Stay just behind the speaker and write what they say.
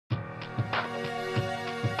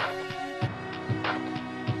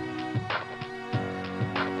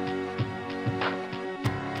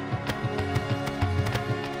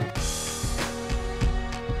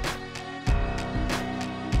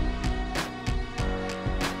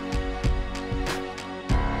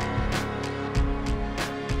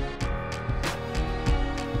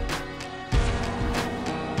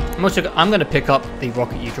I'm going to pick up the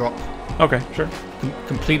rocket you drop. Okay, sure.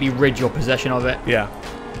 Completely rid your possession of it. Yeah.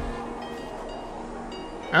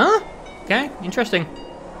 Huh? Okay, interesting.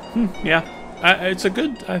 Yeah. It's a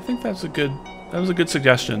good. I think that's a good. That was a good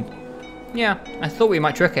suggestion. Yeah, I thought we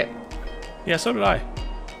might trick it. Yeah, so did I.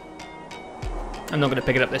 I'm not going to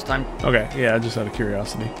pick it up this time. Okay, yeah, just out of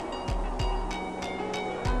curiosity.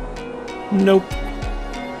 Nope.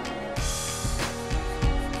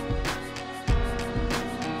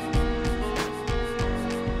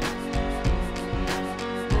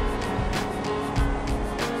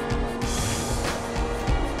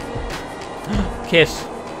 Kiss.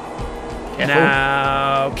 Careful.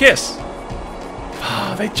 Now, kiss.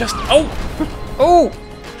 Oh, they just. Oh! Oh!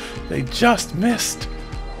 They just missed.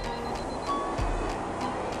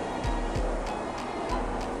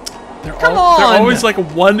 They're always like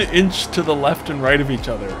 1 inch to the left and right of each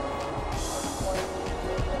other.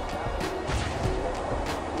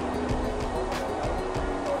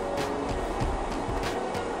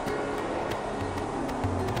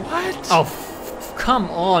 What? Oh, come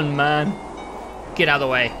on, man. Get out of the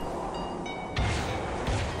way.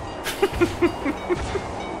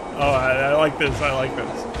 Oh, I like this. I like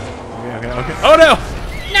this. Okay, okay, okay. Oh, no!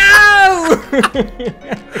 No!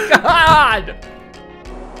 God!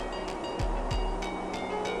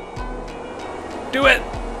 Do it!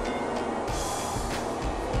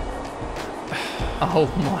 Oh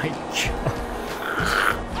my god.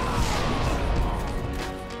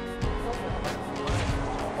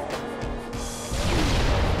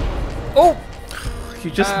 Oh! You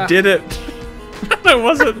just did it. I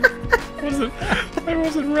wasn't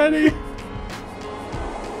ready.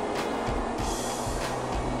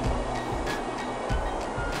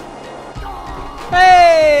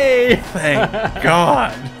 Hey! Thank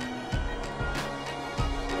God.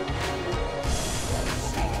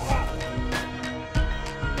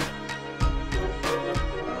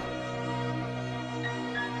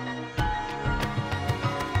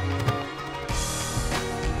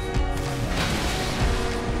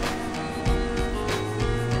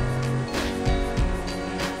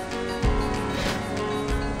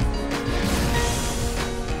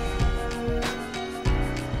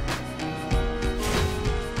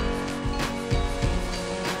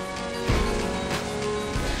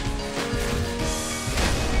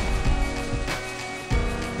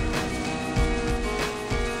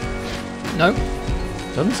 No.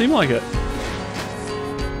 Doesn't seem like it.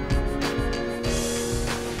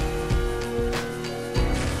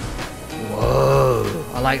 Whoa.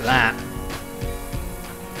 I like that.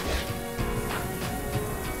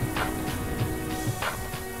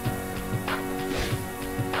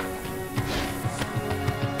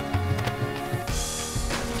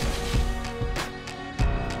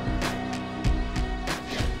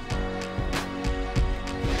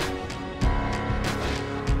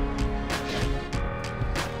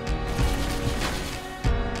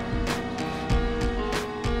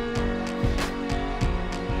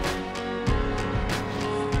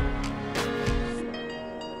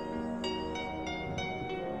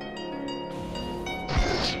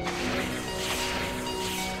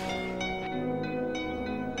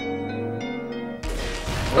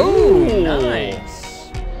 Oh, nice.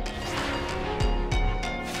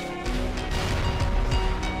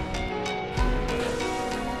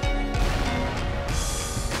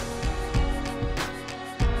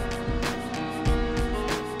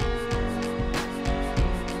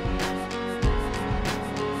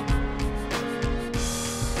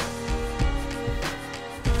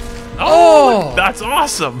 Oh, that's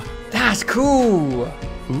awesome. That's cool.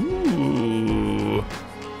 Ooh.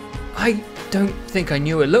 I don't think I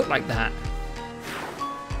knew it looked like that.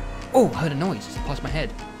 Oh, I heard a noise just past my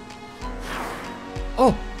head.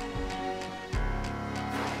 Oh.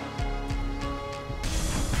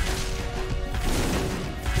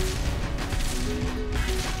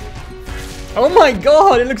 Oh my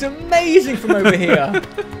god, it looks amazing from over here.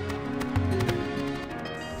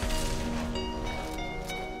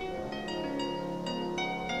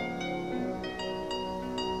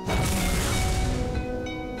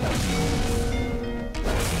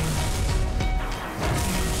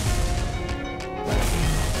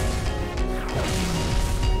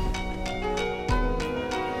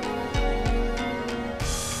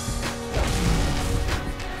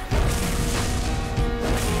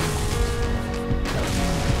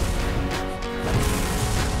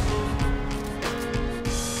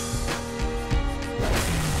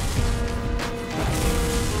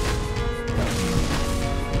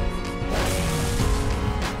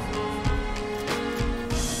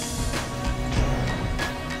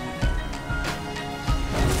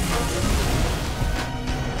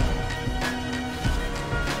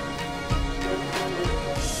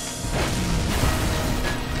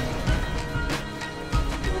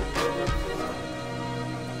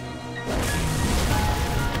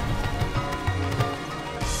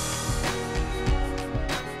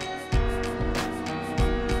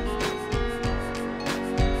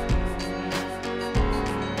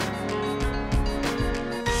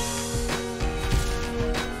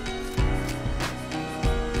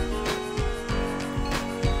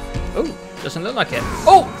 Doesn't look like it.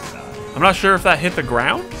 Oh! I'm not sure if that hit the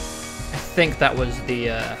ground. I think that was the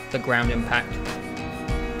ground impact.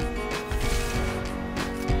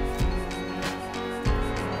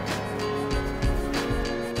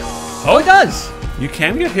 Oh, it does! You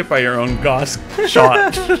can get hit by your own Gauss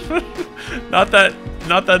shot. Not that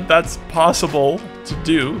that's possible to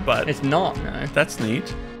do, but It's not, no. that's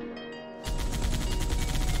neat.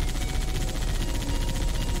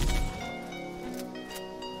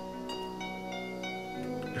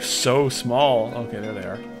 They're so small. Okay, there they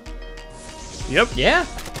are. Yep. Yeah.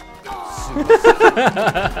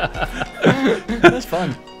 That's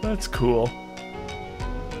fun. That's cool.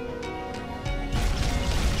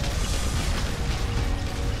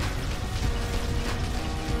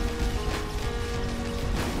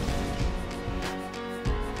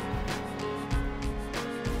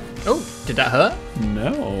 Oh, did that hurt?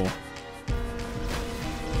 No.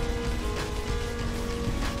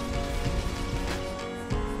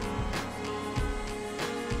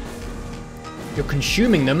 You're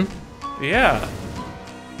consuming them. Yeah.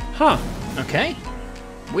 Huh. Okay.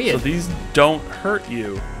 So Weird. these don't hurt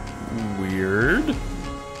you. Weird. I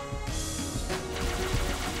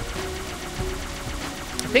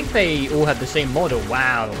think they all have the same model.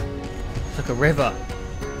 Wow. It's like a river.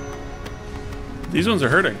 These ones are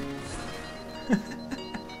hurting.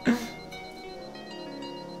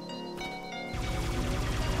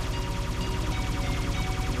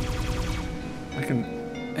 I can...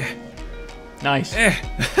 Nice.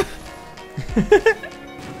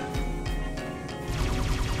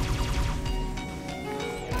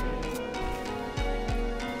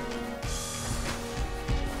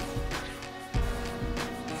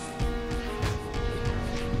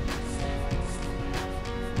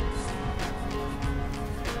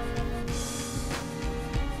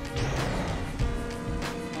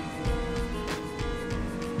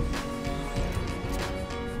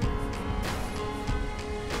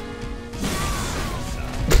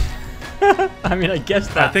 I mean, I guess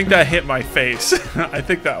that. I think that hit my face. I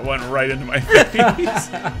think that went right into my face.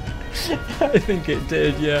 I think it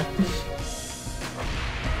did, yeah.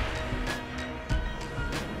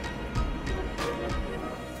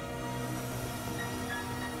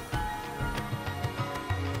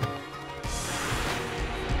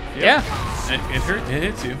 Yeah. It hurt. It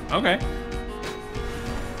hits you. Okay.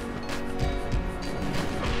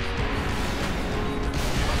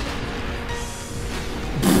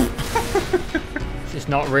 It's just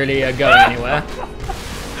not really going anywhere.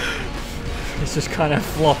 It's just kind of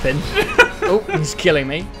flopping. Oh, he's killing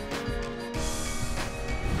me.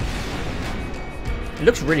 It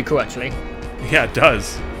looks really cool, actually. Yeah, it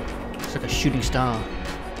does. It's like a shooting star.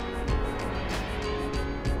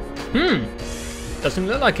 Doesn't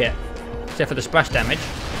look like it. Except for the splash damage.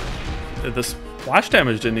 The splash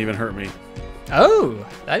damage didn't even hurt me. Oh,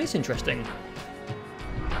 that is interesting.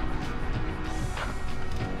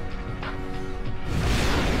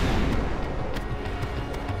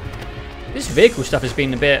 This vehicle stuff has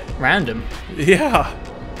been a bit random. Yeah.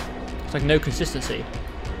 It's like no consistency.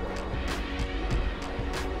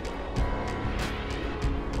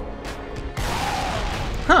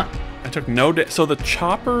 Huh. I took no so the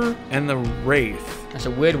chopper and the wraith. That's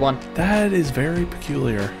a weird one. That is very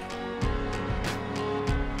peculiar.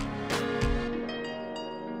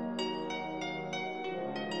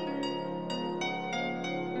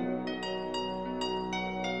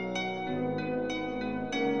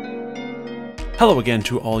 Hello again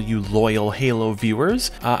to all you loyal Halo viewers.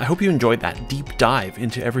 I hope you enjoyed that deep dive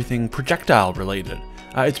into everything projectile related.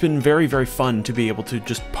 It's been very, very fun to be able to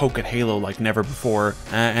just poke at Halo like never before,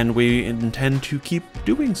 and we intend to keep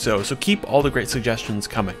doing so, so keep all the great suggestions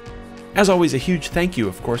coming. As always, a huge thank you,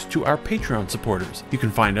 of course, to our Patreon supporters. You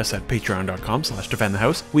can find us at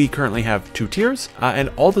patreon.com/DefendTheHouse. We currently have 2 tiers, and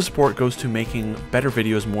all the support goes to making better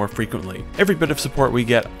videos more frequently. Every bit of support we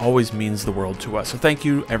get always means the world to us, so thank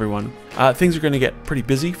you, everyone. Things are going to get pretty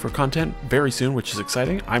busy for content very soon, which is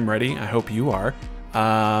exciting. I'm ready. I hope you are.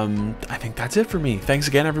 I think that's it for me. Thanks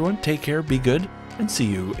again, everyone. Take care, be good, and see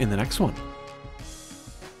you in the next one.